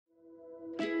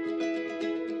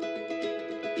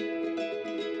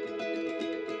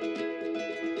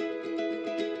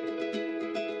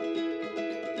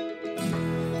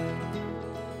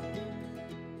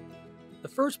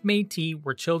first Métis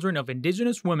were children of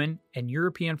Indigenous women and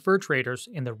European fur traders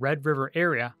in the Red River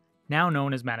area, now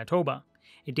known as Manitoba.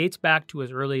 It dates back to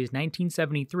as early as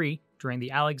 1973 during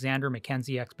the Alexander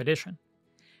Mackenzie expedition.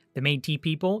 The Métis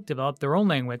people developed their own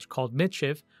language called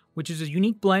Michif, which is a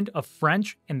unique blend of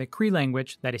French and the Cree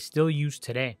language that is still used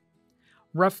today.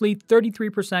 Roughly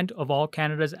 33% of all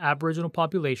Canada's Aboriginal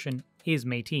population is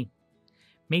Métis.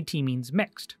 Métis means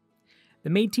mixed. The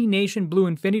Métis Nation Blue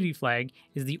Infinity flag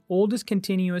is the oldest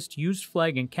continuous used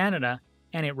flag in Canada,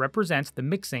 and it represents the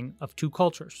mixing of two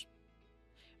cultures.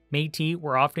 Métis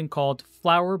were often called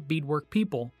flower beadwork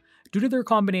people due to their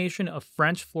combination of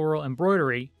French floral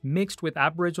embroidery mixed with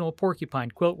Aboriginal porcupine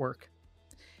quilt work.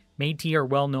 Métis are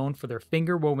well known for their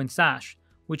finger-woven sash,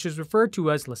 which is referred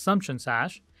to as l'Assomption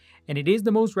sash, and it is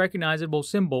the most recognizable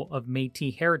symbol of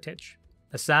Métis heritage.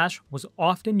 The sash was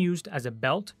often used as a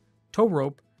belt, tow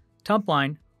rope, tump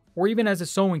line, or even as a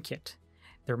sewing kit.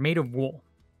 They're made of wool.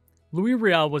 Louis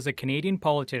Riel was a Canadian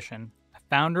politician, a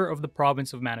founder of the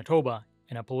province of Manitoba,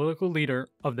 and a political leader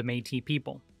of the Métis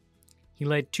people. He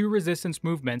led two resistance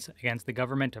movements against the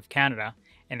government of Canada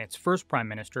and its first Prime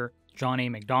Minister, John A.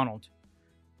 Macdonald.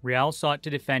 Riel sought to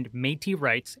defend Métis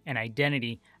rights and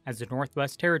identity as the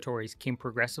Northwest Territories came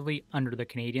progressively under the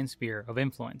Canadian sphere of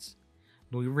influence.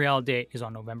 Louis Riel Day is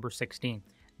on November 16th.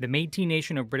 The Métis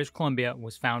Nation of British Columbia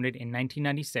was founded in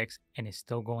 1996 and is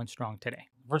still going strong today.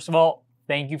 First of all,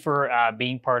 thank you for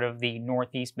being part of the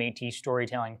Northeast Métis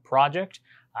Storytelling Project.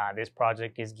 This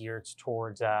project is geared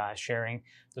towards sharing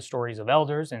the stories of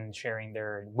elders and sharing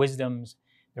their wisdom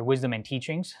and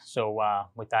teachings. So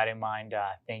with that in mind,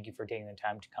 thank you for taking the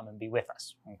time to come and be with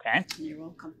us. Okay? You're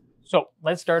welcome. So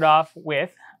let's start off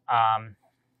with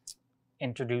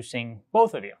introducing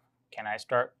both of you. Can I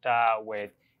start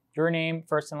with your name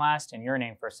first and last and your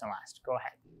name first and last? Go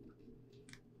ahead.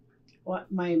 What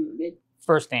my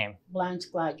First name. Blanche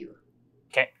Gladue.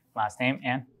 Okay. Last name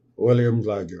and? William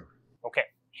Gladue. Okay.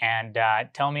 And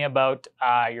tell me about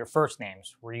your first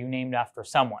names. Were you named after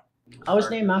someone? I was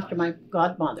named after my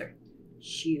godmother.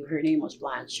 Her name was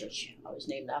Blanche, so I was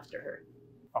named after her.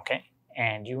 Okay.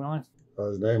 And you, William? I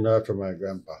was named after my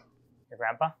grandpa. Your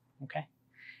grandpa? Okay.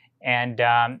 And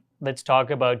let's talk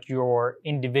about your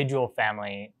individual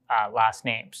family last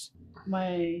names.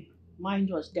 Mine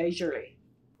was Desiree.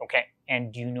 Okay.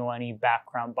 And do you know any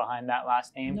background behind that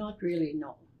last name? Not really,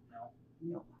 no. No.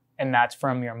 No. And that's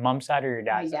from your mom's side or your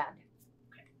My dad's side? dad.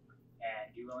 Okay.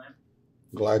 And you, William?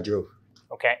 Gladue.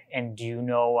 Okay. And do you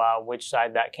know which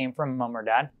side that came from, mom or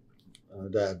dad?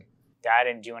 Dad. Dad,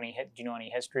 and do you know any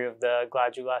history of the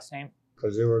Gladue last name?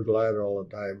 Because they were glad all the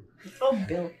time. Oh,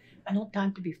 Bill, I no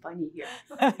time to be funny here.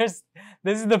 This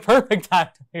is the perfect time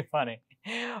to be funny.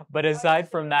 But aside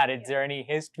from that, is there any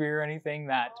history or anything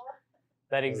that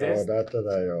exists? No, not that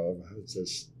I know of. It's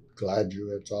just Gladue.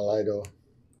 That's all I know.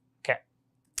 Okay.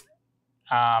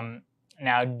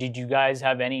 Now, did you guys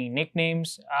have any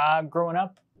nicknames growing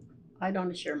up? I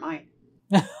don't share mine.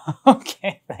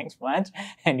 Okay, thanks, Blanche.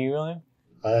 And you, William?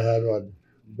 I had one.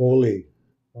 Bully.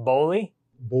 Bully?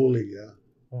 Bully, yeah.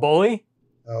 Bully?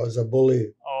 I was a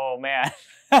bully. Oh, man.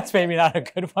 That's maybe not a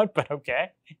good one, but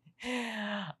okay.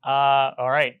 All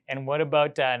right. And what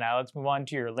about, now let's move on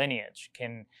to your lineage.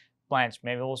 Blanche,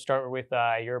 maybe we'll start with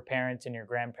your parents and your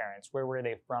grandparents. Where were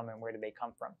they from and where did they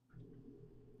come from?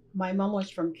 My mom was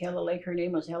from Keller Lake. Her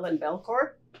name was Helen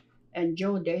Belcourt. And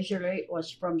Joe Desiree was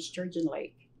from Sturgeon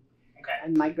Lake. Okay.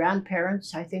 And my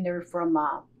grandparents, I think they were from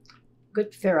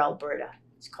Good Fair, Alberta.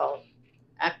 It's called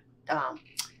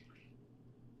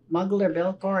Mugler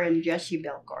Belcourt and Jesse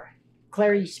Belcourt.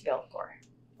 Clarice Belcourt.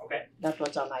 Okay. That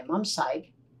was on my mom's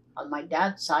side. On my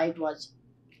dad's side was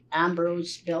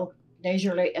Ambrose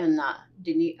Desiree and I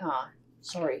can't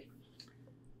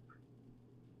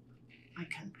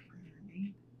remember her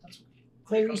name.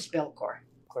 Clarice Belcourt.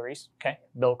 Clarice, okay.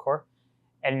 Belcourt.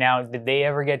 And now, did they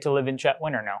ever get to live in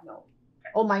Chetwynd or no? No.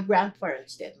 Okay. Oh, my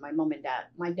grandparents did. My mom and dad.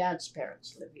 My dad's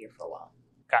parents lived here for a while.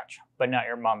 Gotcha. But not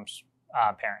your mom's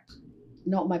parents?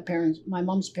 No, my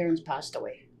mom's parents passed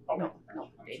away. Okay. No,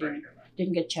 they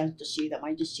didn't get a chance to see them.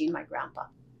 I just seen my grandpa.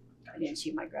 I didn't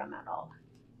see my grandma at all.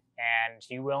 And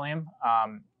you, William,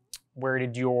 where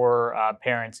did your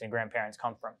parents and grandparents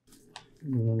come from?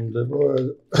 They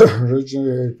were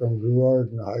originated from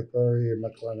Ruard and High Prairie and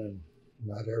McLennan, in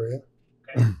that area.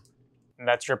 Okay. And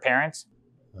that's your parents?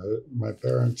 My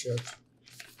parents, yes.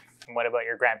 And what about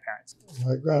your grandparents?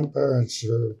 My grandparents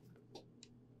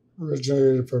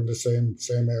originated from the same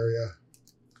area.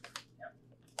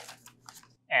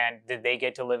 And did they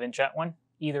get to live in Chetwynd,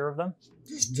 either of them?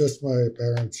 Just my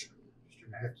parents.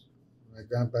 My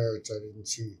grandparents I didn't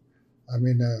see. I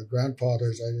mean,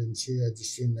 grandfathers I didn't see. I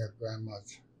just seen their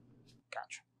grandmas.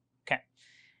 Gotcha. Okay.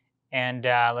 And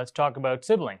let's talk about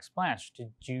siblings. Blanche, do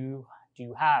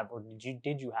you have, or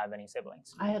did you have any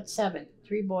siblings? I had 7,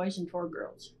 3 boys and 4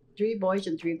 girls. 3 boys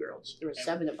and 3 girls. There were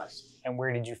 7 of us. And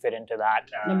where did you fit into that?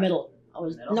 In the middle. I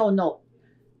was no,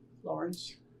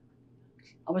 Lawrence.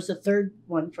 I was the 3rd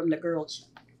one from the girls.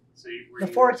 So you were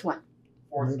The 4th one.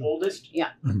 4th oldest?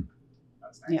 Yeah.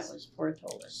 That's nice. Yeah, I was 4th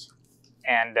oldest.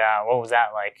 And what was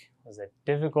that like? Was it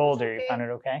difficult, or you Okay. found it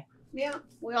okay? Yeah,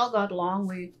 we all got along.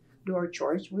 We do our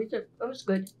chores. It was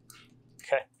good.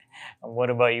 Okay. And what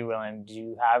about you, William? Did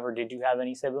you have, or did you have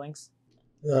any siblings?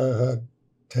 Yeah, I had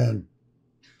 10.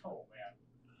 Oh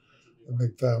man. A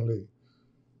big family.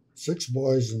 6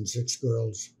 boys and 6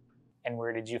 girls. And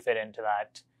where did you fit into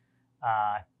that?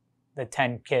 The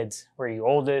 10 kids. Were you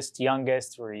oldest,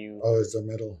 youngest? Were you I was the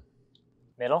middle.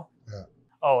 middle? Yeah.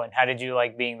 Oh, and how did you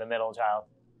like being the middle child?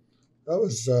 I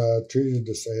was treated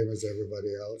the same as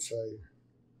everybody else.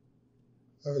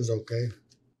 I was okay.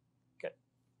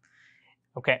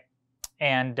 Okay.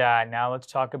 And now let's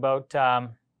talk about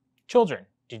children.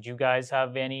 Did you guys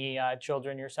have any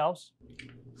children yourselves?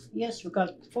 Yes, we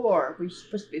got 4. We were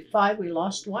supposed to be 5. We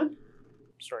lost 1.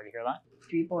 Sorry to hear that.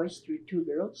 3 boys, 2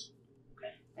 girls.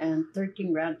 Okay. And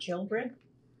 13 grandchildren.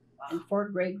 And 4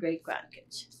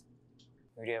 great-great-grandkids.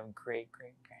 We do have great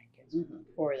grandkids.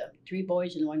 4 of them. 3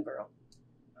 boys and 1 girl.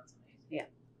 That's amazing. Yeah.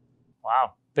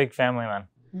 Wow. Big family then.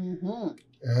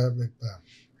 Yeah, big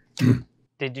family.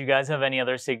 Did you guys have any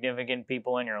other significant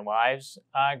people in your lives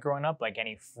growing up? Like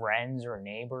any friends or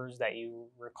neighbors that you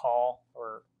recall?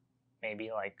 Or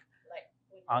maybe like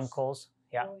uncles?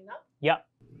 Yeah. Growing up? Yeah.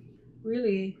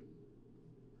 Really,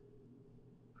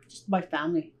 just my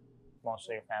family.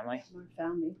 Mostly your family? My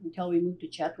family. Until we moved to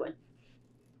Chetwynd.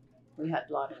 We had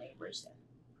a lot of neighbors then.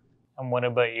 And what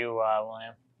about you,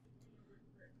 William?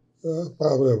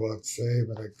 Probably about the same.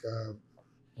 Like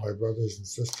my brothers and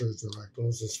sisters were my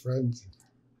closest friends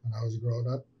when I was growing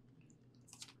up.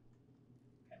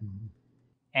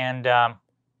 And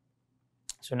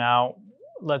so now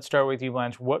let's start with you,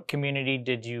 Blanche. What community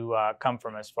did you come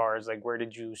from, as far as like where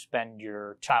did you spend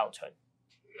your childhood?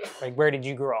 Like where did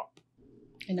you grow up?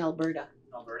 In Alberta.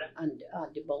 Alberta. And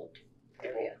the Bolt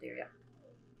area there, yeah.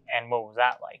 And what was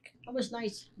that like? It was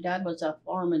nice. Dad was a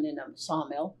foreman in a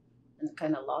sawmill and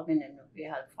kind of logging, and we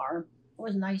had a farm. It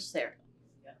was nice there.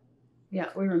 Yeah. Yeah,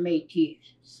 we were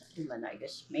Metis, I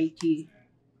guess. Metis.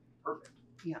 Perfect.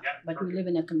 Yeah, Yeah, but perfect. we live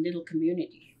in a little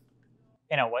community.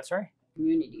 In a what, sorry?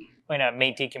 Community. In a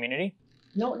Métis community?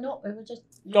 No, it was just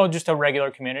Oh, just a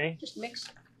regular community? just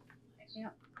mixed. Yeah,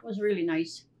 it was really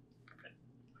nice.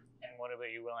 And what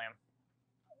about you, William?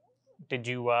 Did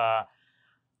you,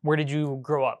 where did you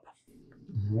grow up?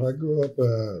 I grew up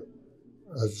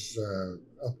as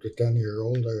up to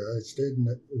 10-year-old. I stayed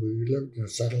we lived in a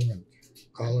settlement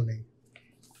colony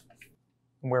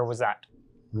Where was that?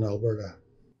 in Alberta,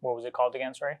 What was it called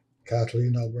again, sorry?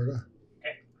 Kathleen, Alberta.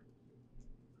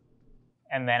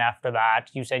 And then after that,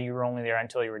 you said you were only there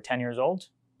until you were 10 years old?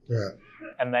 Yeah,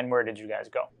 And then where did you guys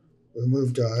go? we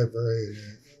moved to High Prairie,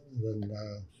 and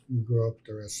then we grew up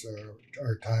the rest of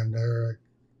our time there.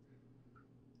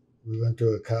 We went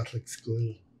to a Catholic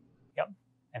school.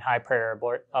 In High Prairie,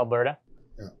 Alberta?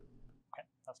 Yeah. Okay,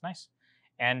 that's nice.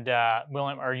 And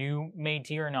William, are you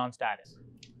Métis or non-status?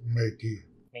 Métis.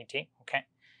 Métis, okay.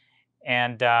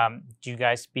 And do you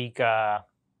guys speak,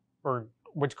 or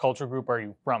which culture group are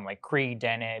you from? Like Cree,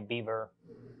 Dene, Beaver?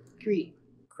 Cree.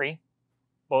 Cree?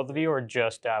 Both of you, or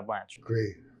just Blanche?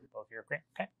 Cree. Both of you are Cree.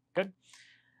 Okay, good.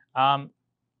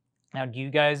 Now, do you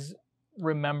guys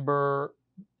remember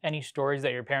any stories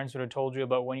that your parents would have told you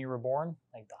about when you were born?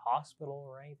 Like the hospital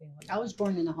or anything like that? I was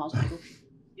born in a hospital.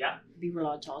 Yeah. Beaver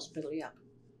Lodge Hospital, yeah.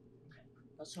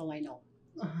 That's all I know.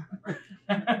 Okay.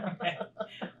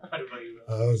 What about you?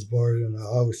 I was born in a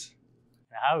house.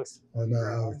 In a house?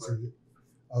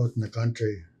 Out in the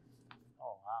country.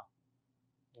 Oh,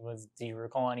 wow. Do you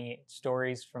recall any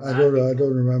stories from I that?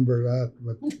 don't remember that,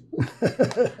 but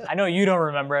I know you don't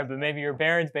remember it, but maybe your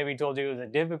parents maybe told you it was a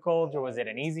difficult, or was it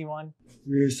an easy one?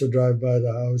 we used to drive by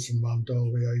the house, and Mom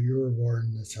told me, "Oh, you were born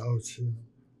in this house." You know.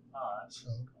 Oh, that's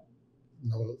So,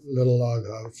 no, little log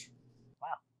house.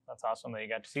 That's awesome that you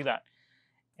got to see that.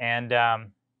 And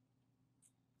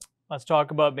let's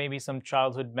talk about maybe some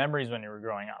childhood memories when you were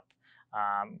growing up.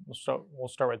 We'll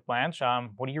start with Blanche.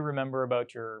 What do you remember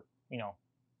about your,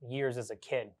 years as a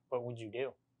kid? What would you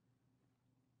do?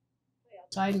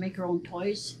 Outside, make our own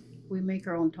toys. We make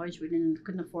our own toys. We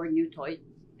couldn't afford new toys,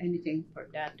 anything for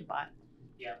Dad to buy.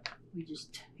 Yeah.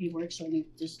 He works only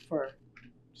just to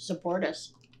support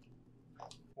us.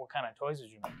 What kind of toys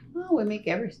did you make? Well, we make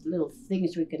every little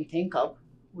things we can think of.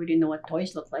 We didn't know what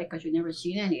toys looked like because we never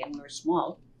seen any and we were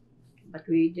small. But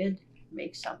we did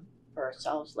make some for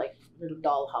ourselves, like little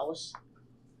doll house,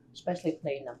 especially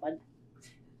playing the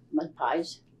mud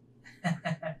pies.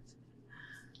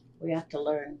 We have to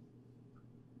learn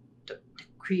to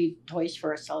create toys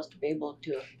for ourselves to be able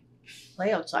to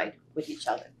play outside with each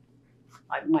other.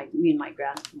 Me and my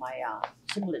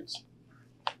siblings.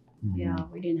 Mhm. Yeah,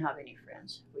 we didn't have any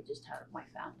friends. We just had my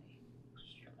family.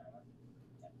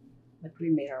 But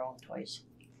we made our own toys.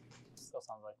 Still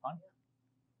sounds like fun.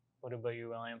 What about you,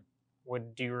 William?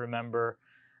 What do you remember?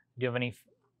 Do you have any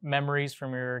memories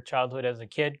from your childhood as a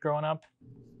kid growing up?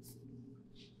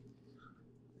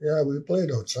 Yeah, we played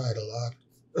outside a lot.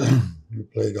 We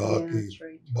played Yeah, hockey, that's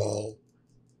right. ball,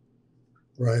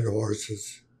 ride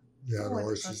horses. We had Oh, I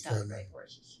horses forgot then. that,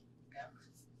 horses.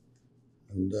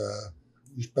 And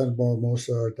we spent most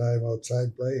of our time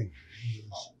outside playing. There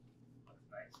was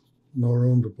no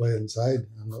room to play inside.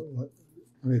 And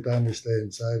only time we stayed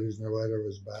inside was when the weather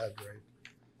was bad, right?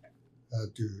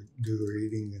 Had to do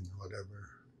reading and whatever.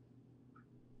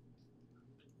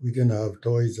 We didn't have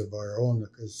toys of our own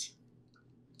because,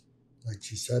 like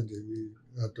she said, we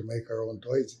had to make our own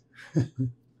toys.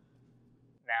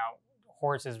 Now,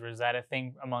 horses, was that a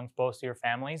thing amongst both of your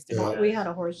families? Did Yeah. you We had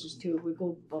horses too. We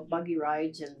go buggy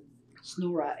rides and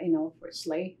snow ride, for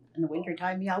sleigh in the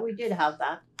wintertime. Yeah, we did have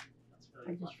that.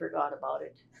 I just forgot about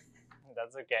it.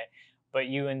 That's okay. But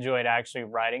you enjoyed actually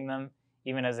riding them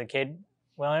even as a kid,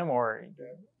 William, or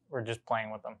just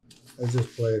playing with them? I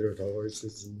just played with the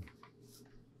horses. And,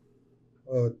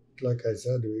 well, like I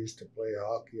said, we used to play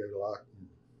hockey a lot, and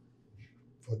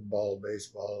football,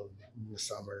 baseball in the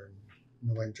summer. And in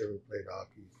the winter, we played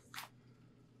hockey.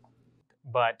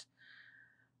 But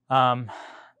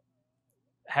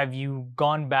have you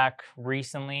gone back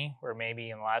recently, or maybe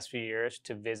in the last few years,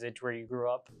 to visit where you grew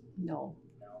up? No.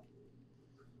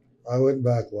 I went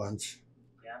back once.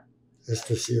 Yeah. Just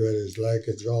to see what it's like.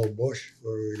 It's all bush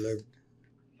where we lived.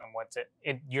 And what's it?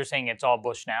 You're saying it's all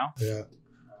bush now? Yeah.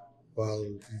 Well,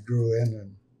 we grew in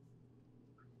and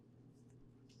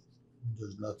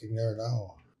there's nothing there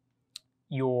now.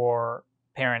 Your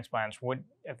parents, Blanche,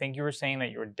 I think you were saying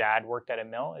that your dad worked at a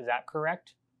mill. Is that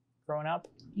correct? Growing up?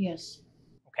 Yes.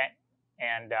 Okay.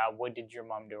 And what did your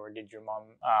mom do, or did your mom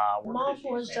work? Mom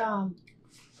was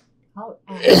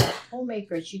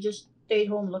homemaker. She just stayed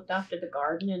home, looked after the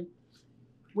garden, and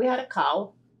we had a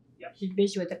cow. Yep. She's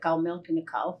busy with the cow, milking the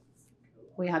cow.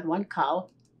 We had one cow.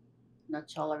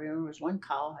 That's all I remember was one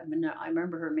cow. I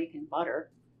remember her making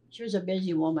butter. She was a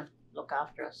busy woman. Look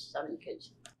after us, 7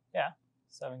 kids.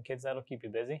 7 kids, that'll keep you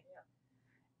busy.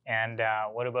 Yeah.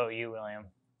 And what about you,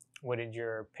 William? What did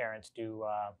your parents do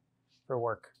for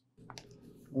work?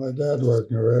 My dad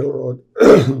worked in the railroad.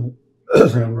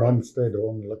 And Mom stayed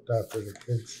home and looked after the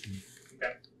kids. And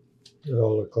did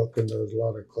all the cooking. There was a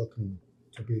lot of cooking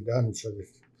to be done, so it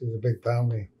was a big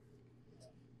family.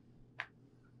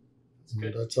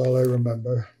 Good. That's all I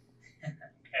remember.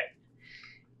 Okay.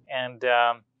 And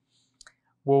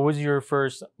what was your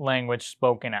first language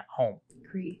spoken at home?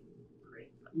 Cree.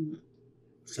 Mm.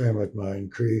 Same with mine,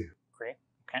 Cree. Cree.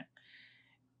 Okay.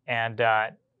 And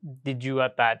did you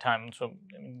at that time? So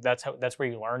that's where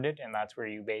you learned it, and that's where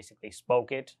you basically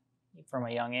spoke it from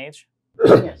a young age.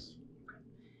 Yes.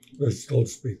 I still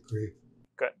speak Cree.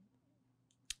 Good.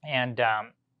 And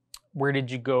where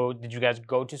did you go? Did you guys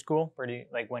go to school?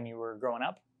 When you were growing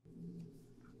up?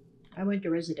 I went to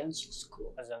residential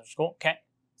school. Residential school. Okay.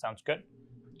 Sounds good.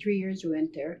 3 years we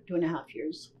went there, 2.5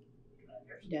 years.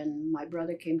 Then my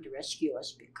brother came to rescue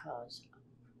us because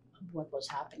of what was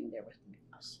happening there with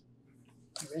us.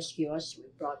 To rescue us, we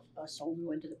brought us home. We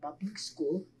went to the public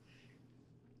school,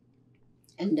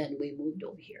 and then we moved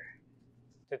over here.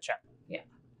 To check. Yeah,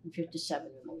 in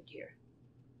 '57 we moved here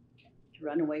to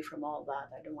run away from all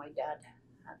that. I know my dad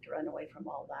had to run away from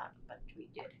all that, but we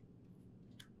did.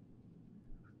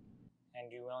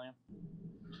 And you, William?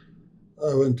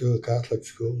 I went to a Catholic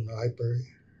school in Highbury.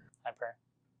 Highbury.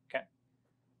 Okay.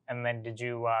 And then did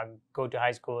you go to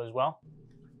high school as well?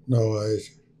 No, I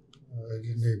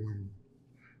didn't even.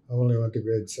 I only went to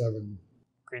grade 7.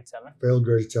 Grade 7? Failed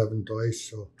grade 7 twice,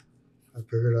 so I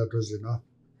figured that was enough.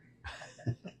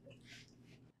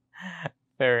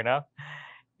 Fair enough.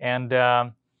 And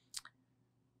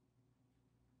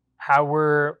how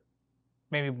were,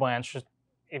 maybe Blanche,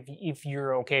 if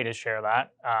you're okay to share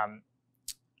that,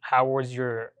 how was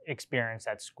your experience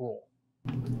at school?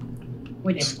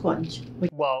 Which ones?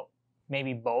 Well,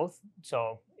 maybe both.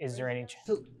 So is there any...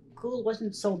 School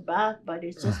wasn't so bad, but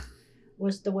it just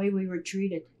was the way we were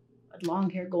treated. But long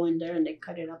hair going there, and they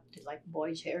cut it up to like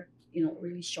boys' hair, you know,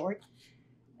 really short.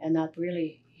 And that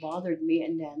really bothered me.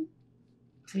 And then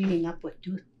cleaning up with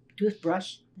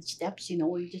toothbrush, the steps, you know,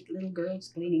 we just little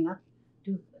girls cleaning up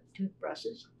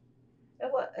toothbrushes.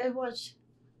 It was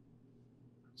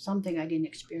something I didn't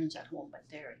experience at home, but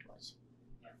there it was.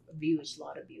 Abuse, a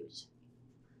lot of abuse.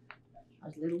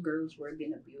 As little girls were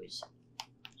being abused.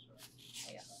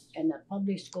 Yeah. And the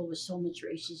public school was so much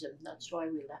racism. That's why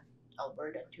we left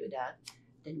Alberta to that.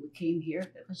 Then we came here.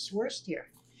 It was worst here.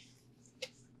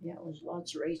 Yeah, it was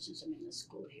lots of racism in the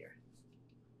school here.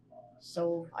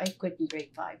 So I quit in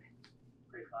grade 5.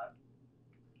 Grade 5?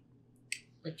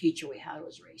 The teacher we had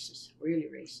was racist, really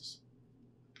racist.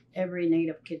 Every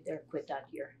Native kid there quit that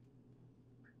year.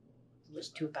 It was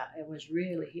too bad. He was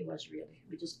really,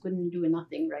 we just couldn't do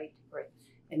nothing right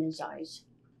in his eyes.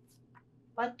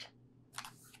 But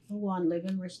we go on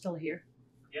living, we're still here.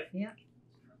 Yep. Yeah.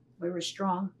 We were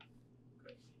strong.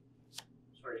 Good.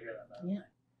 Sorry to hear that. Yeah.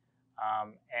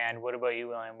 And what about you,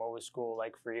 William? What was school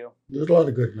like for you? There's a lot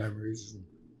of good memories. And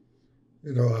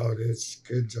you know how it is.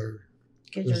 Kids are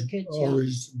kids,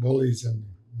 always bullies in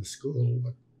the school,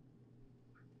 but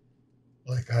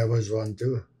like I was one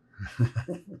too.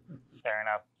 Fair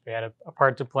enough. We had a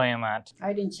part to play in that.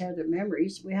 I didn't share the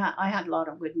memories. I had a lot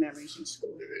of good memories in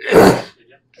school.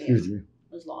 Excuse me.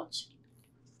 There's lots.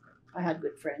 I had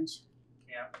good friends.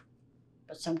 Yeah.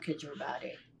 But some kids were bad,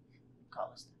 eh?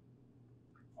 Call us.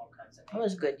 All kinds of It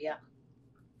was good, yeah.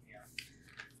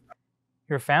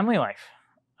 Your family life.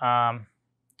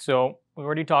 So we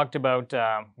already talked about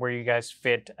where you guys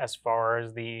fit as far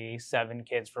as the 7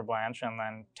 kids for Blanche and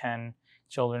then 10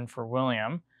 children for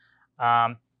William.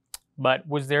 But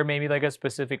was there maybe like a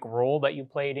specific role that you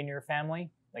played in your family?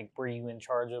 Like, were you in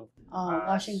charge of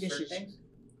washing dishes? Things?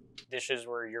 Dishes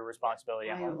were your responsibility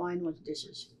at home? Mine was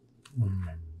dishes.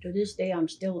 To this day, I'm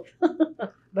still,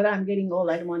 but I'm getting old.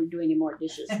 I don't want to do any more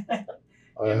dishes. I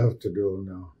have to do them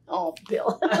now. Oh,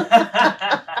 Bill.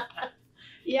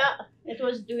 Yeah, it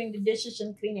was doing the dishes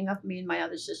and cleaning up, me and my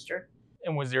other sister.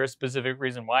 And was there a specific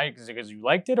reason why? Because you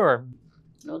liked it, or?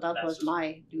 No, that was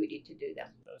my duty to do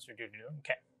that. That was your duty to do.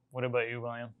 Okay. What about you,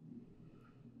 William?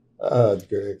 I had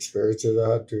good experiences.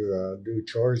 I had to do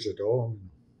chores at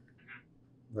home.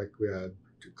 Like we had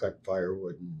to cut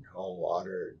firewood and haul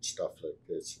water and stuff like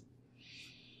this.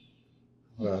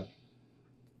 But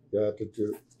we had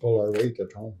to pull our weight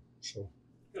at home. So.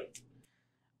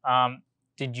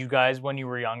 Did you guys, when you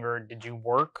were younger, did you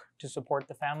work to support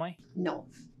the family? No.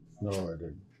 No, I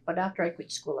didn't. But after I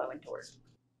quit school, I went to work.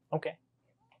 Okay.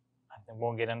 I think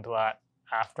we'll get into that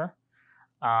after.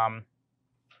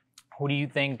 Who do you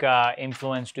think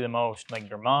influenced you the most? Like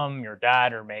your mom, your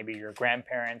dad, or maybe your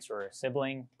grandparents or a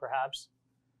sibling, perhaps?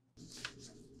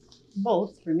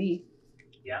 Both, for me.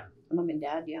 Yeah. Mom and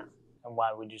dad, yeah. And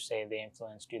why would you say they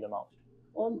influenced you the most?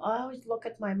 Well, I always look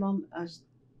at my mom as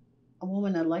a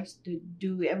woman that likes to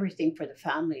do everything for the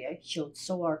family. She'll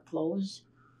sew our clothes.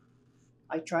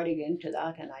 I tried to get into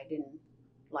that and I didn't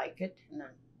like it. And then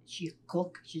she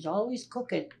cook. She's always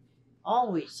cooking,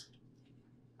 always.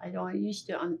 I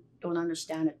don't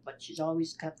understand it, but she's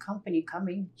always got company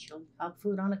coming. She'll have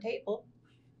food on the table.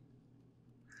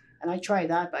 And I tried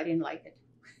that, but I didn't like it.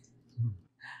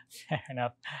 Fair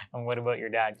enough. And what about your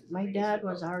dad? My dad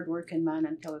was a hard-working man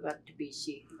until we got to BC.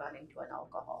 He got into an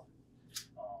alcohol.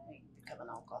 He became an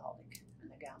alcoholic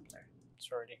and a gambler.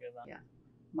 Sorry to hear that. Yeah.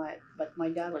 But my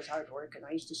dad was hard-working.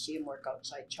 I used to see him work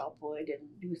outside, chop wood and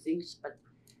do things. But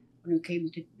when we came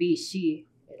to BC,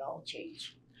 it all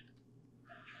changed.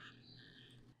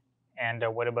 And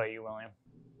what about you, William?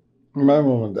 My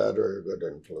mom and dad were a good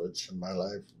influence in my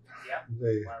life. Yeah. Why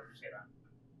would you say that?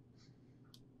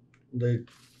 They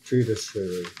treat us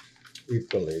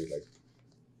equally,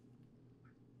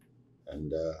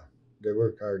 and they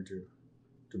work hard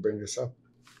to bring us up.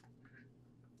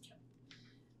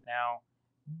 Now,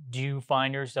 do you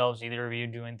find yourselves, either of you,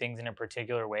 doing things in a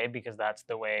particular way because that's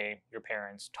the way your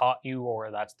parents taught you, or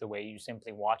that's the way you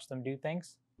simply watch them do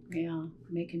things? Yeah,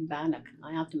 making bannock.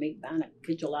 I have to make bannock.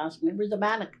 Kids will ask me, where's the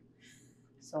bannock?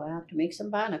 So I have to make some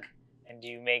bannock. And do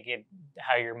you make it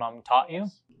how your mom taught you?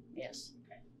 Yes.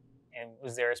 Okay. And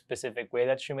was there a specific way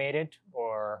that she made it,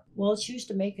 or? Well, she used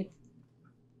to make it,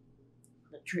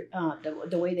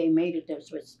 the way they made it, there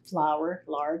was flour,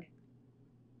 lard,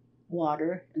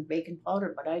 water, and baking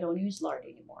powder, but I don't use lard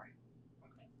anymore.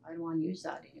 Okay. I don't want to use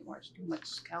that anymore. It's too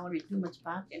much calories, too much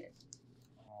fat in it.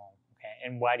 Oh, okay.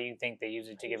 And why do you think they use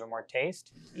it to give it more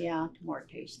taste? Yeah, more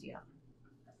taste, yeah.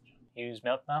 You use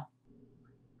milk now?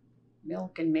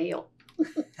 Milk and mayo.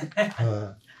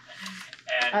 Uh,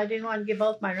 I didn't want to give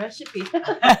out my recipe.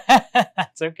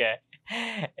 That's okay.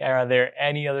 Are there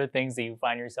any other things that you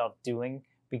find yourself doing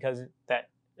that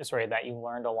you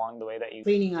learned along the way that you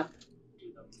Cleaning up,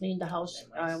 clean the house.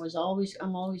 I'm always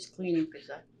cleaning because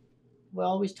we're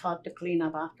always taught to clean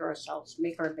up after ourselves,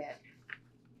 make our bed.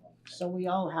 So we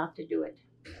all have to do it.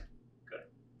 Good.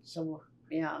 So,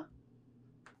 yeah.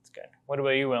 That's good. What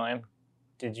about you, William?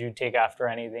 Did you take after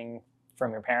anything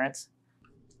from your parents?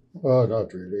 Well,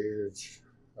 not really.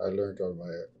 I learned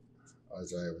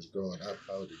as I was growing up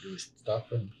how to do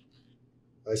stuff, and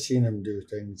I seen them do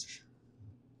things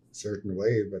a certain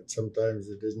way, but sometimes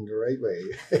it isn't the right way.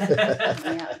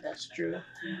 Yeah, that's true.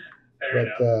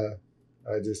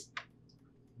 I just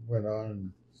went on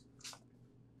and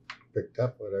picked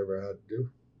up whatever I had to do.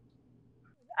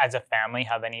 As a family,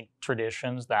 have any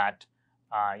traditions that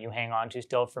you hang on to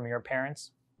still from your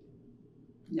parents?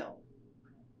 No.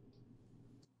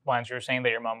 Blanche, you were saying that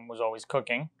your mom was always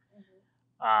cooking.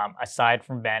 Aside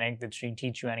from Bannock, did she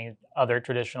teach you any other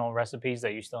traditional recipes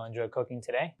that you still enjoy cooking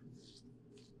today?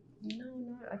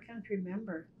 No, I can't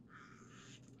remember.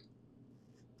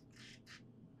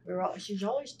 She's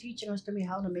always teaching us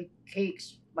how to make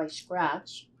cakes by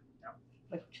scratch.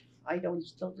 But I don't,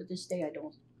 still to this day, I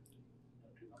don't.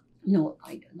 No,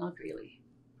 not really.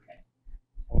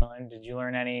 Well, and did you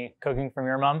learn any cooking from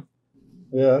your mom?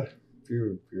 Yeah, a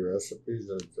few recipes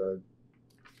that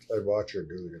I watch her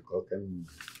do the cooking.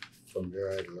 From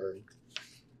there, I learned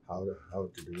how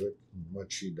to do it and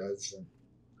what she does.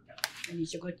 And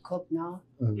he's a good cook now.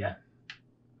 Yeah.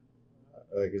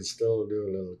 I can still do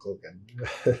a little cooking.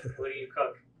 What do you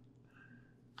cook?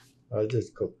 I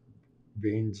just cook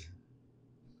beans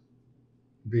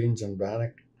and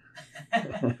bannock.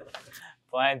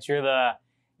 Blanche, you're the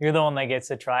one that gets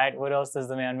to try it. What else does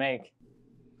the man make?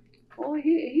 Oh,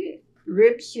 he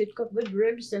ribs. He'd cook good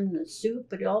ribs and soup,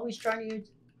 but he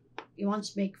wants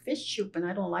to make fish soup, and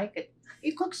I don't like it.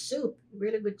 He cooks soup,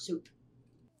 really good soup.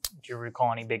 Do you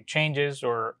recall any big changes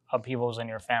or upheavals in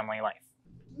your family life?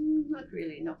 Not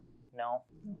really, no. No?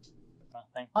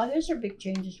 Nothing? Oh, there's are big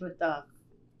changes with the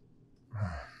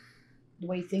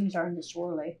way things are in this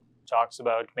world, eh? Talks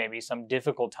about maybe some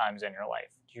difficult times in your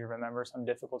life. Do you remember some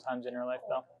difficult times in your life,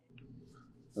 though?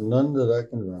 None that I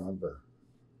can remember.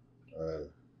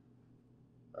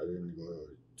 I didn't go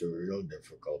through real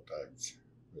difficult times.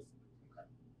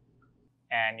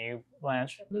 And you,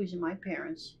 Blanche? Losing my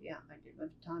parents, yeah, I did at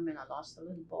the time, and I lost a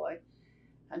little boy,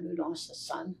 and we lost a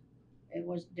son. It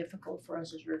was difficult for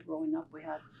us as we were growing up. We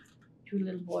had 2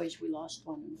 little boys. We lost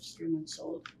one, and was 3 months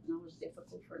old, and that was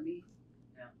difficult for me.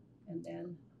 Yeah. And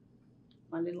then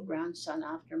my little grandson,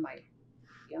 after my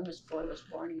youngest boy was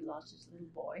born, he lost his little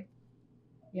boy.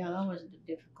 Yeah, that was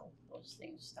difficult,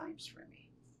 times for me.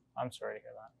 I'm sorry to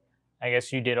hear that. I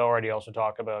guess you did already also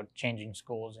talk about changing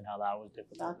schools and how that was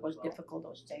difficult. That was difficult,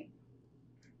 those things.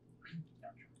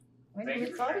 I never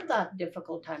thought of that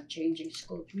difficult time changing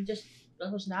schools.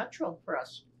 That was natural for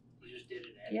us. You just did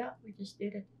it, eh? Yeah, we just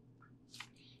did it.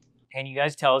 Can you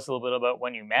guys tell us a little bit about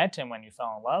when you met and when you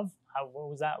fell in love? What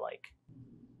was that like?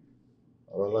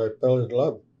 Well, I fell in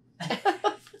love.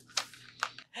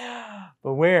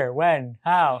 But where, when,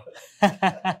 how?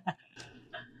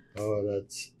 Oh,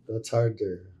 that's hard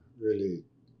to really.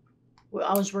 Well,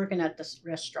 I was working at this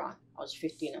restaurant. I was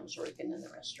 15. I was working in the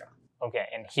restaurant. Okay,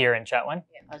 and here in Chetwynd?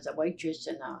 Yeah, as a waitress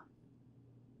and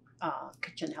a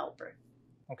kitchen helper.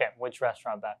 Okay, which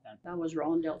restaurant back then? That was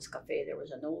Rondell's Cafe. There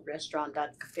was an old restaurant.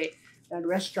 That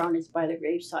restaurant is by the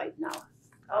graveside now.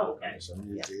 Oh, okay. It's a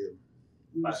museum.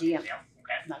 Museum.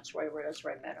 Okay. That's where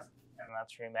I met him. And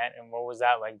that's where you met. And what was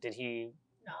that like? Did he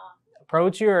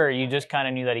approach you, or you just kind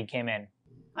of knew that he came in?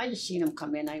 I just seen him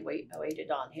come in. I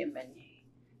waited on him, and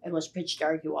it was pitch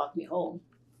dark. He walked me home.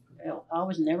 You know, I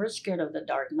was never scared of the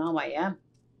dark. Now I am.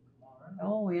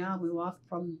 Oh yeah, we walked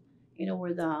from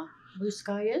where the Blue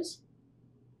Sky is.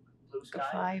 Blue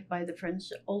Sky? By the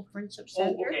old Friendship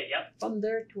Center. Oh, okay, yep. From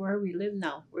there to where we live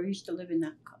now. We used to live in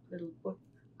that little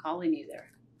colony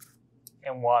there.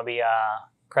 In Wabi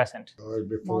Crescent. Or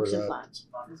before Malton that. Flats.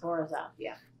 Before that,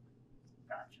 yeah.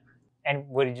 Gotcha. And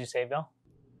what did you say, Bill?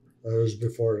 That was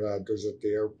before that. It was at the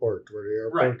airport. Where the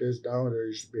airport is now, there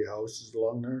used to be houses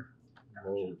along there. Gotcha.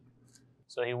 Oh,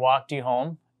 So he walked you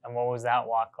home, and what was that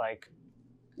walk like?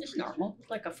 It's normal. It's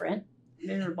like a friend. It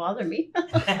never bothered me.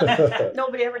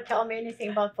 Nobody ever tell me anything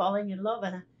about falling in love,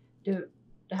 and to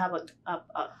have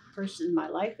a person in my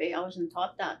life. I wasn't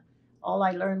taught that. All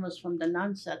I learned was from the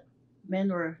nuns that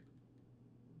men were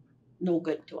no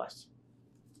good to us.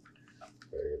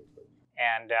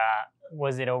 And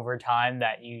was it over time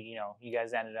that you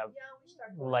guys ended up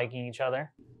liking each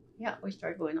other? Yeah, we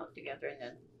started going out together, and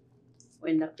then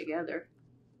we ended up together.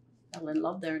 Fell in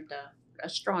love there at the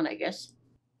restaurant, I guess.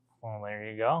 Well,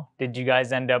 there you go. Did you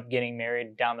guys end up getting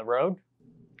married down the road?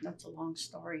 That's a long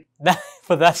story.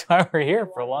 But that's why we're here,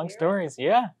 for long stories.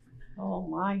 Yeah. Oh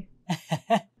my.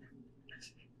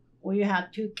 We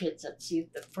had 2 kids. Let's see,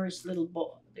 the first little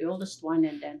boy, the oldest one,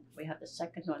 and then we had the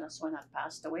second one. That's one that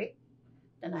passed away.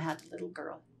 Then I had the little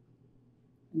girl.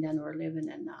 And then we're living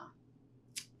in,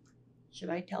 should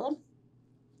I tell them?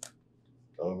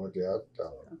 Tell them what you have to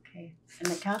tell them. Okay.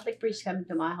 And the Catholic priest coming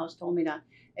to my house told me that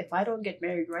if I don't get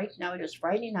married right now, it was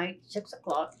Friday night, 6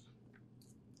 o'clock,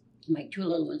 my 2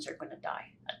 little ones are going to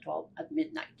die at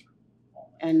midnight.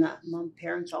 And mom,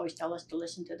 parents always tell us to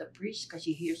listen to the priest because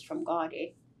he hears from God, eh?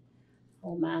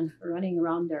 Oh man, we're running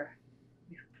around there.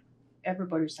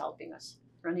 Everybody's helping us,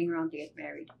 running around to get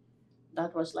married.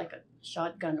 That was like a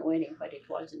shotgun wedding, but it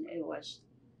wasn't. It was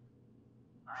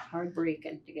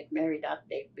heartbreaking to get married that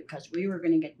day because we were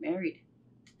going to get married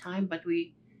at the time, but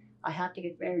I had to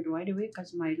get married right away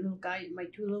because my 2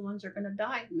 little ones are going to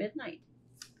die at midnight.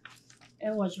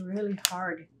 It was really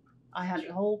hard. I had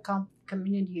the whole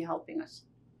community helping us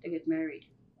to get married.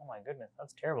 Oh my goodness,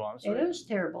 that's terrible. I'm sorry. It was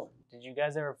terrible. Did you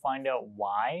guys ever find out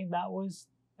why that was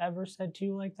ever said to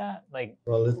you like that? Like,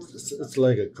 Well, it's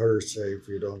like a curse, say, if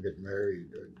you don't get married,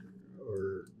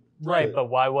 or right, but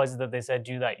why was it that they said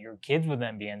to you that your kids would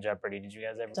then be in jeopardy? Did you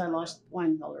guys ever? I lost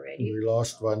one already. we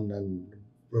lost one, and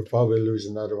we'll probably lose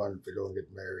another one if we don't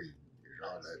get married. You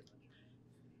know that.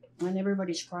 When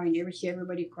everybody's crying, you ever see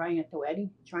everybody crying at the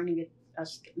wedding, trying to get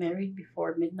us married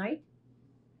before midnight?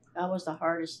 That was the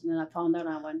hardest. And then I found out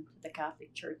I went to the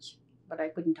Catholic Church, but I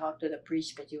couldn't talk to the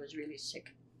priest because he was really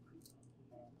sick.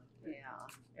 Yeah,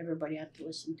 everybody had to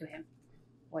listen to him,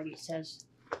 what he says.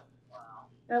 Wow.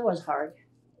 That was hard.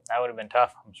 That would have been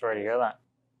tough. I'm sorry to hear that.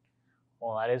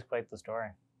 Well, that is quite the story.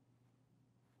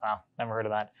 Wow, never heard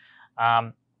of that.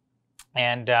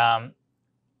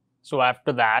 So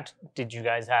after that, did you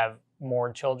guys have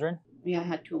more children? Yeah, I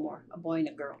had 2 more, a boy and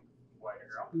a girl. Boy and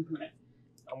a girl. Mm-hmm. Okay.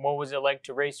 And what was it like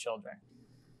to raise children?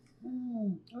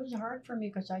 It was hard for me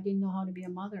because I didn't know how to be a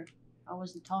mother. I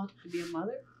wasn't taught to be a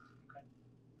mother. Okay.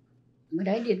 But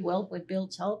I did well with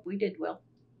Bill's help. We did well.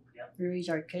 Yeah. We raised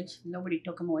our kids. Nobody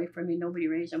took them away from me. Nobody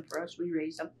raised them for us. We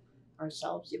raised them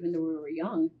ourselves, even though we were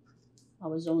young. I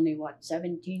was only,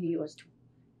 17? He was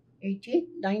 18,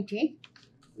 19.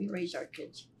 We raised our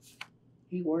kids.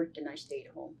 He worked and I stayed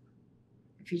home.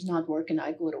 If he's not working,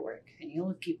 I go to work and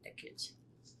he'll keep the kids.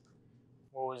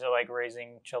 What was it like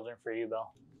raising children for you,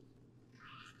 Bill?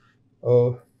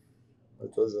 Oh,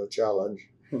 it was a challenge.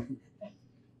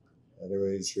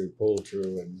 Anyways, we pulled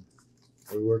through and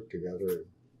we worked together.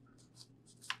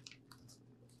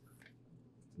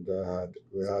 And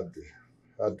we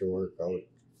had to work out.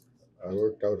 I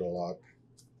worked out a lot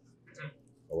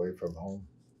away from home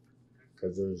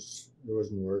because there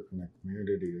wasn't work in the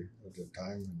community at the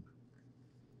time. And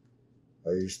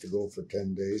I used to go for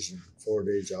 10 days and 4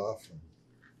 days off and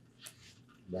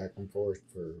back and forth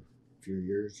for a few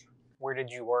years. Where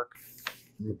did you work?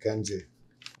 Mackenzie.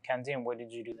 Mackenzie, and what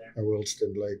did you do there? At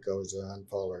Wilston Lake, I was a hand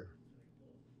faller.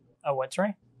 Oh, what,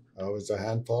 sorry? I was a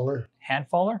hand faller. Hand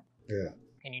faller? Yeah.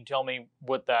 Can you tell me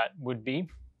what that would be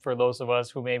for those of us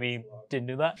who maybe didn't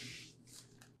do that?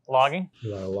 Logging?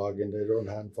 Yeah, logging. They don't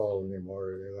hand fall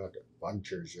anymore. They got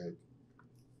bunchers, right?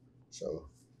 So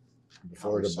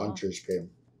before the bunchers came.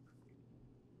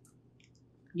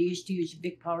 They used to use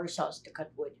big power saws to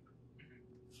cut wood.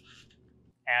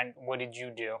 And what did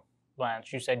you do,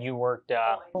 Blanche? You said you worked...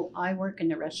 I work in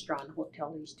the restaurant,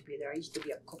 hotel. I used to be there. I used to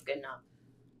be a cook in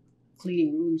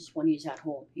cleaning rooms when he's at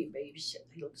home. He babysits.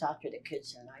 He looks after the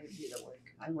kids, and I do the work.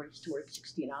 I used to work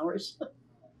 16 hours.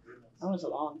 That was a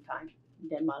long time. And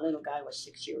then my little guy was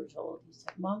 6 years old. He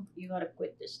said, "Mom, you got to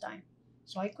quit this time."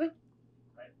 So I quit.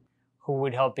 Who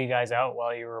would help you guys out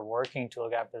while you were working to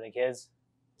look after the kids?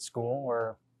 School,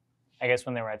 or I guess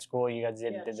when they were at school, you guys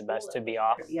did the best to be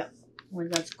off? Yeah. When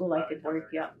at school, I could work,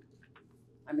 yeah.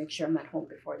 I make sure I'm at home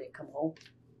before they come home.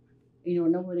 You know,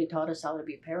 nobody taught us how to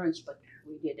be parents, but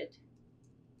we did it.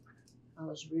 I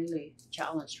was really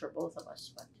challenged for both of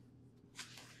us, but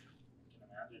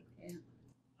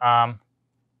yeah.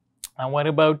 And what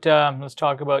about, let's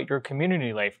talk about your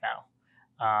community life now.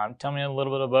 Tell me a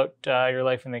little bit about your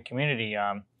life in the community.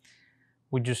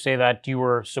 Would you say that you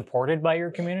were supported by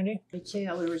your community? I'd say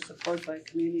we were supported by the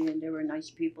community, and they were nice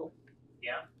people.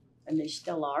 Yeah. And they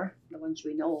still are, the ones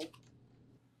we know.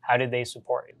 How did they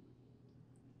support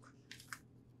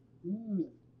you?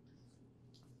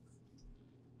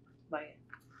 By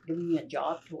giving me a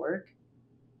job to work.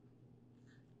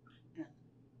 And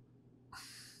I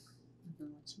don't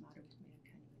know what's the matter with me. I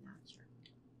can't even answer.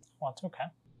 Well, it's okay.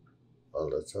 Well,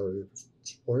 that's how they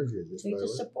support you. Just They by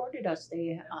just work. supported us.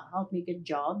 They helped me get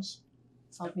jobs,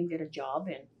 helped me get a job,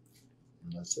 and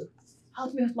And that's it.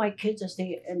 helped me with my kids as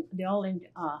they all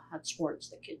had sports.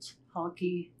 The kids,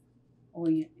 hockey, oh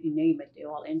you name it, they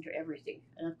all enter everything,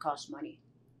 and it costs money.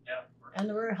 Yeah. And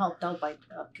we were helped out by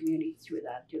the community through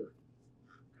that too.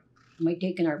 By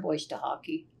taking our boys to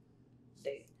hockey,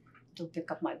 they'll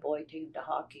pick up my boy, take him to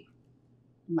hockey.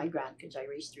 My grandkids, I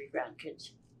raised 3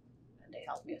 grandkids, and they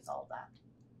helped me with all that.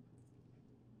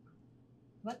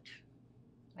 But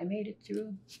I made it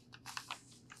through.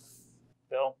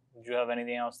 Bill, did you have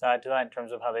anything else to add to that in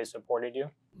terms of how they supported you?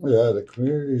 Yeah, the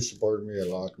community supported me a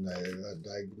lot, and I got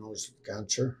diagnosed with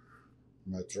cancer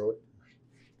in my throat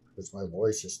because my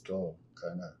voice is still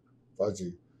kind of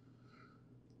fuzzy.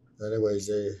 Anyways,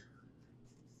 they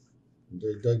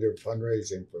did their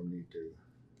fundraising for me to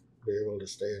be able to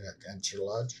stay in a cancer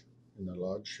lodge, in the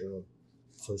lodge,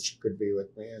 so she could be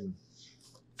with me, and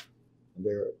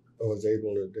they were able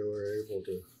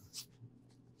to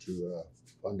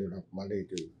fund enough money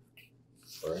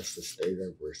for us to stay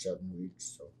there for 7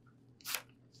 weeks. So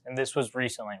And this was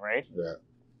recently, right? yeah.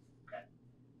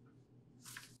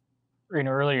 In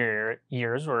earlier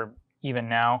years, or even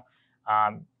now,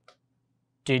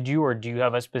 did you or do you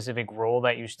have a specific role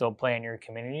that you still play in your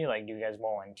community? Like, do you guys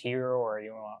volunteer, or are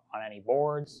you on any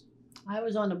boards? I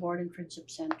was on the board in Friendship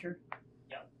Center.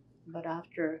 Yeah. But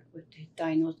after with the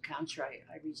diagnosed cancer,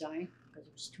 I resigned because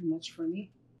it was too much for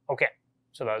me. Okay,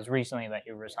 so that was recently that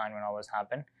you resigned when all this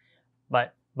happened.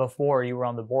 But before you were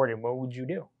on the board, and what would you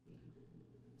do?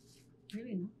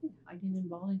 Really nothing. I didn't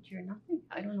volunteer, nothing.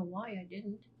 I don't know why I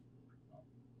didn't.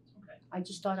 Okay. I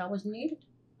just thought I was needed.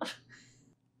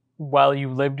 While you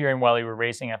lived here and while you were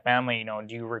raising a family,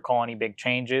 do you recall any big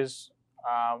changes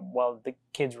while the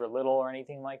kids were little or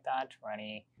anything like that? Or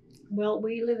any? Well,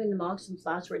 we live in the Moxon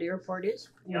Flats where the airport is.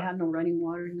 We Yeah. have no running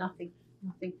water, nothing.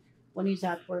 When he's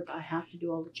at work, I have to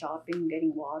do all the chopping,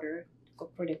 getting water,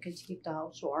 cook for the kids, keep the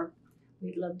house warm.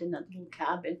 We lived in that little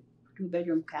cabin,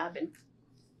 2-bedroom cabin.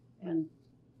 And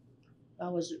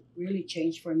that was really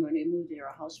changed for me when we moved to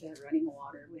our house. We had running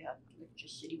water, we had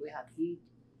electricity, we had heat.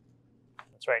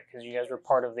 That's right, because you guys were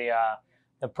part of the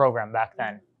program back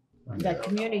then. That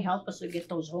community helped us to get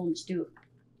those homes too.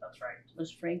 That's right. It was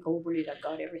Frank Overly that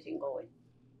got everything going.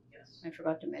 Yes. I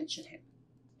forgot to mention him.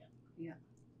 Yeah.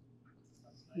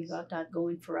 He got that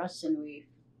going for us, and when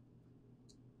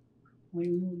we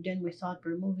moved in, we thought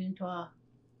we were moving into I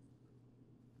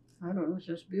don't know, it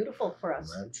was beautiful for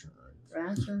us.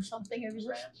 Ranch or something, it was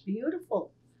just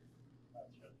beautiful.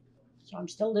 So I'm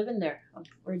still living there.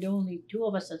 We're the only 2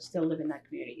 of us that still live in that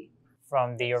community.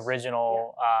 From the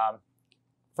original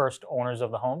first owners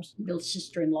of the homes? Bill's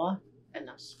sister-in-law and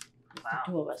us, the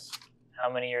 2 of us.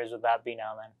 How many years would that be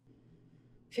now then?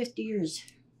 50 years.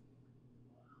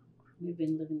 We've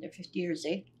been living there 50 years,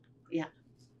 eh? Yeah.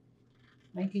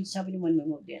 1971 we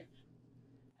moved in.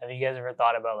 Have you guys ever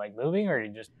thought about moving, or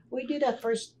you just? We did that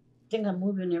first thing of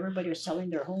moving. Everybody was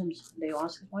selling their homes. They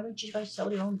asked, why don't you guys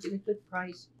sell your homes? You get a good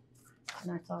price.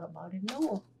 And I thought about it.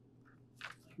 No.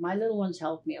 My little ones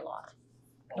helped me a lot.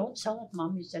 Don't sell it,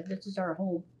 Mom. He said, this is our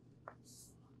home.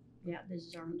 Yeah, this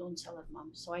is our home. Don't sell it, Mom.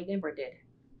 So I never did.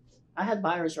 I had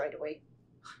buyers right away.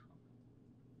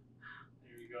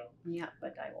 There you go. Yeah,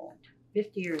 but I won't.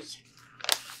 50 years.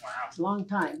 Wow. It's a long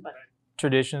time, but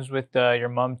Traditions with your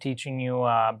mom teaching you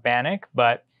Bannock,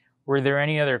 but were there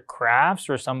any other crafts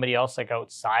or somebody else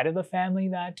outside of the family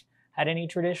that had any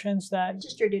traditions my that?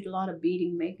 sister did a lot of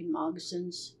beading, making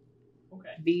moccasins,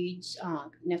 Okay. beads,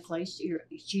 necklace.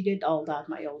 She did all that,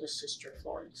 my oldest sister,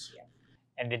 Florence. Yeah.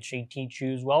 And did she teach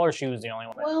you as well, or she was the only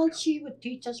one? Well, she would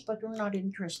teach us, but we're not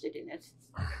interested in it.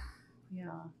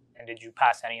 Yeah. And did you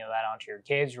pass any of that on to your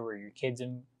kids, or were your kids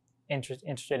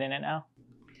interested in it now?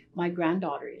 My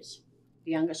granddaughter is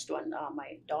the youngest one.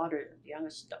 My daughter, the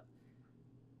youngest,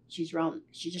 she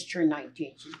just turned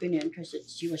 19. She's been interested.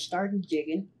 She was starting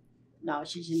jigging. Now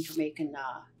she's into making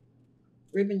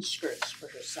ribbon skirts for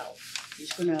herself.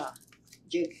 She's gonna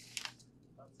jig.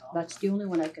 That's the only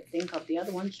one I could think of. The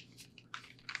other ones,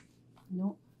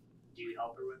 no. Do you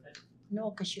help her with it? No,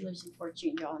 because she lives in Fort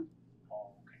St. John.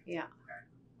 Oh, okay. Yeah.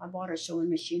 I bought her a sewing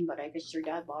machine, but I guess her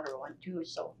dad bought her one too.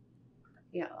 So,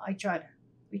 yeah, I tried.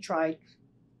 We tried.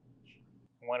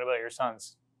 And what about your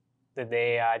sons? Did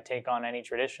they take on any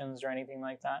traditions or anything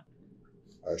like that?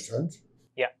 Our sons?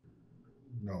 Yeah.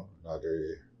 No, not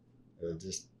really.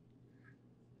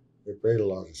 They played a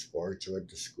lot of sports, went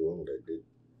to school.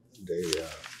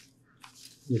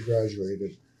 They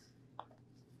graduated.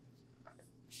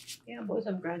 Yeah, both of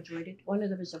them graduated. One of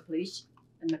them is a police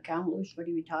in Kamloops, but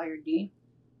he retired, Dean.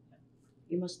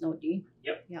 You must know Dean.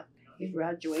 Yep. Yep. He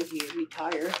graduated, he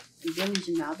retired, and Billy's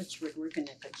in Abbotsford working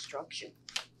in construction.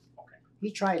 Okay.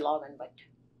 He tried logging, but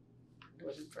it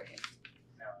wasn't for him.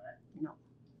 No, No.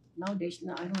 Nowadays,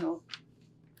 no, I don't know.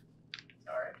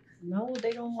 all right. No,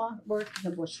 they don't want work in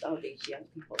the bush nowadays, young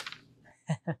people.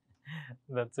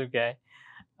 That's okay.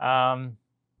 And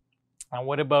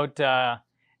what about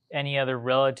any other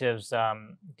relatives?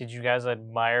 Did you guys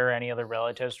admire any other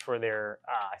relatives for their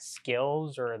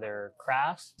skills or their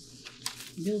crafts?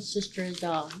 Bill's sister is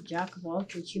jack of all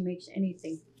trades. She makes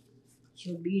anything.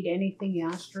 She'll bead anything you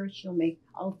ask her. She'll make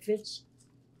outfits,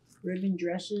 ribbon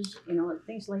dresses, you know,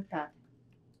 things like that.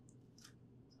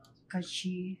 Because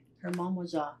her mom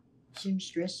was a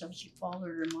seamstress, so she followed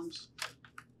her mom's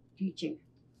teaching.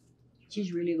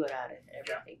 She's really good at it,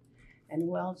 everything. And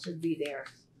who else would be there?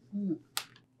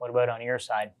 What about on your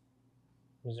side?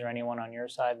 Was there anyone on your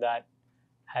side that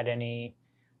had any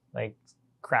like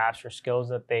crafts or skills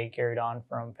that they carried on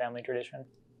from family tradition?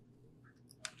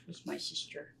 It was my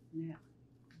sister. Yeah.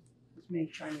 Let's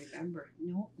make try and remember.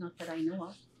 No, not that I know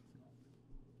of.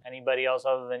 Anybody else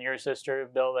other than your sister,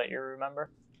 Bill, that you remember?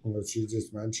 Well, she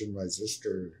just mentioned my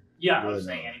sister. Yeah, I was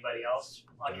saying anybody else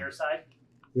on your side?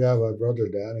 Yeah, my brother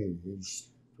Danny, he's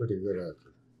pretty good at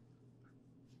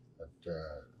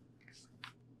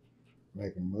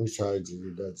making moose hides.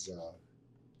 He does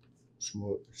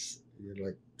smoke,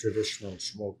 like traditional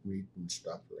smoked meat and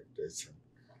stuff like this, and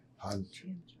hunt. Gee,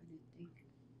 I'm trying to think.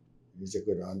 He's a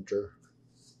good hunter.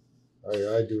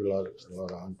 I do a lot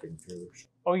of hunting too.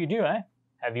 Oh, you do, eh?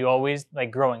 Have you always, like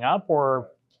growing up,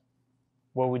 or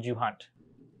what would you hunt?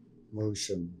 Moose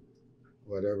and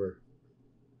whatever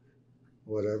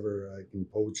I can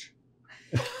poach.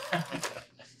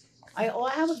 I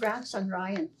have a grandson,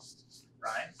 Ryan.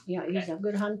 Ryan? Yeah, he's a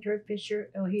good hunter, fisher.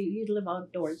 Oh, he live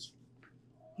outdoors.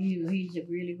 He's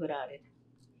really good at it.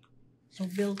 So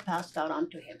Bill passed that on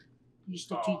to him. He used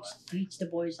to teach the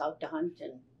boys how to hunt.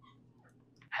 And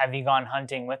Have you gone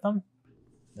hunting with them?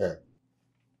 Yeah.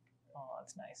 Oh,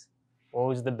 that's nice. What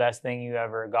was the best thing you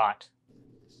ever got?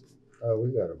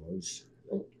 We got a moose.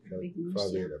 Oh, big moose,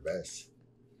 Probably yeah. the best.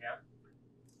 Yeah.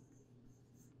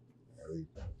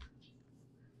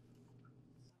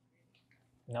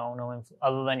 No,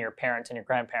 other than your parents and your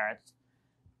grandparents,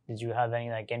 did you have any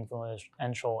like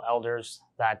influential elders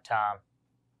that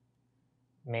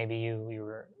maybe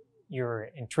you were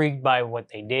intrigued by what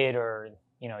they did, or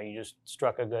you just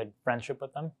struck a good friendship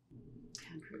with them?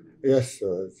 Can't remember. Yes,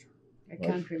 I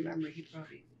can't remember. He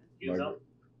probably.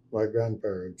 my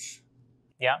grandparents.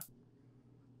 Yeah.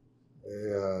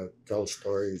 They tell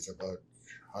stories about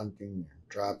hunting and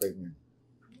trapping,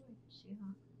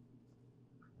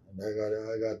 and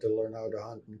I got to learn how to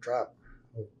hunt and trap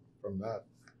from that.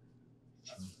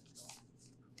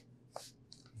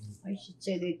 I should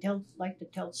say they like to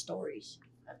tell stories.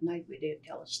 At night we did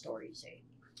tell us stories, eh?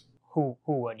 Who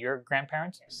would? Your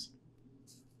grandparents? Yes.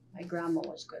 My grandma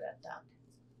was good at that.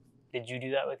 Did you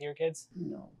do that with your kids?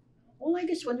 No. Well, I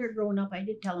guess when they're growing up, I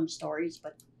did tell them stories,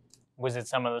 but Was it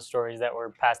some of the stories that were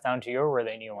passed down to you, or were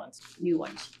they new ones? new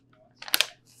ones.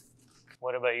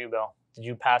 What about you, Bill? Did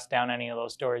you pass down any of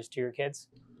those stories to your kids?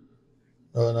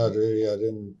 No, not really. I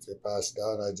didn't pass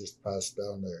down. I just passed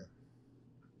down the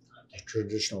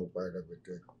traditional part of it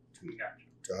to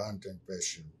hunt and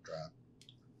fish and trap.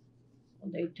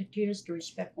 Well, they teach us to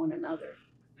respect one another.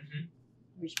 Mm-hmm.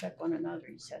 Respect one another,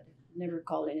 he said. Never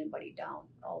call anybody down.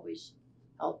 Always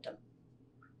help them.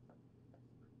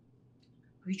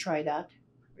 We try that.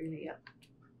 Really, yeah.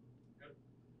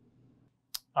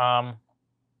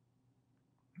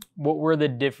 What were the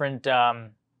different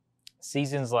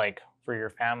seasons like for your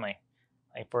family?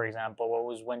 Like, for example, what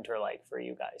was winter like for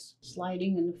you guys?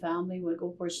 Sliding in the family, we'd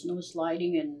go for snow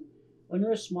sliding, and when we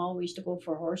were small, we used to go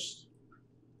for horse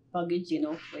buggies,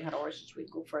 we had horses,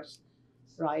 we'd go for a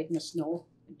ride in the snow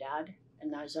with Dad.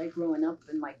 And as I growing up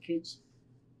and my kids,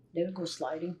 they would go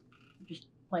sliding, just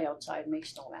play outside, make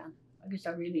snowman. I guess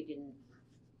we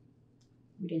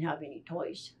didn't have any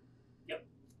toys. Yep.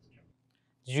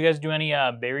 Did you guys do any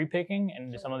berry picking?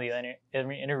 And some of the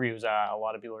interviews, a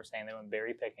lot of people were saying they went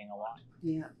berry picking a lot.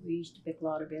 Yeah, we used to pick a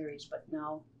lot of berries, but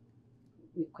now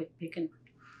we quit picking,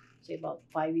 say about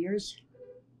 5 years.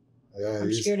 Yeah,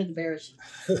 I'm scared of the bears.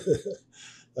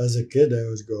 As a kid, I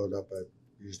was growing up, I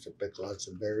used to pick lots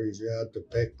of berries. You had to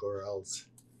pick or else,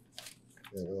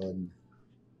 and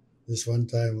this one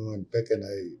time we went picking,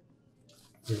 I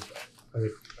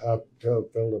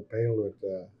filled a pail with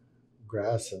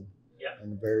grass and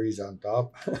berries on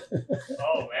top.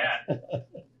 Oh, man.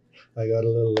 I got a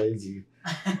little lazy.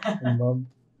 And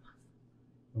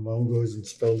Mom goes and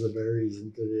spills the berries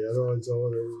into the other one's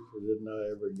order. Didn't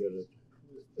I ever get it?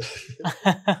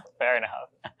 Fair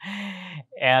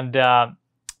And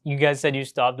you guys said you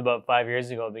stopped about 5 years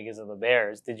ago because of the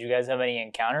bears. Did you guys have any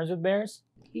encounters with bears?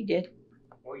 He did.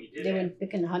 Oh, you did? They went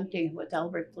picking hunting with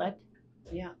Albert Flett.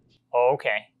 Yeah. Oh,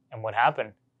 okay. And what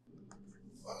happened?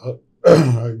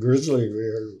 A grizzly,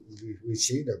 we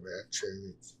see them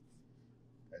actually.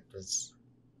 It was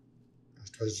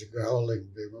growling.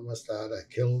 They must have had a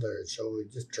kill there, so we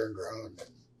just turned around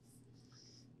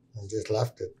and just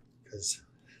left it because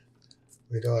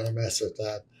we don't want to mess with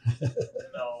that.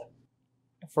 No.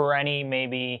 For any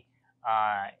maybe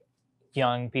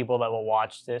young people that will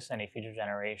watch this, any future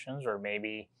generations, or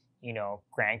maybe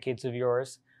grandkids of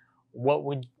yours,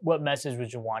 what message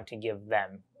would you want to give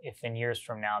them if in years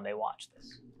from now they watch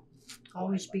this?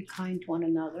 Always be kind to one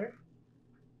another.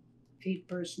 Feed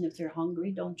person if they're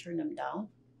hungry, don't turn them down.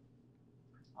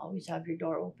 Always have your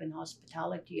door open,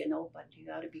 hospitality, but you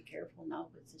got to be careful now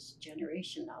with this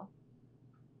generation now.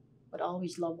 But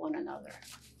always love one another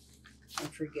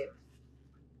and forgive.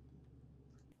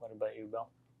 What about you, Bill?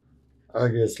 I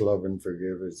guess love and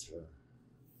forgive is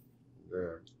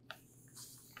the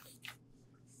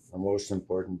most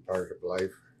important part of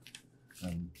life,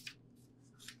 and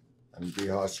be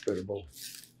hospitable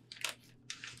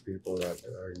to people that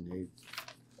are in need.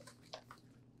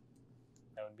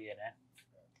 That would be it, eh?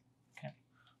 Okay.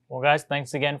 Well, guys,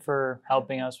 thanks again for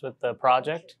helping us with the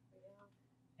project.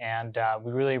 And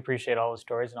we really appreciate all the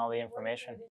stories and all the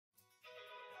information.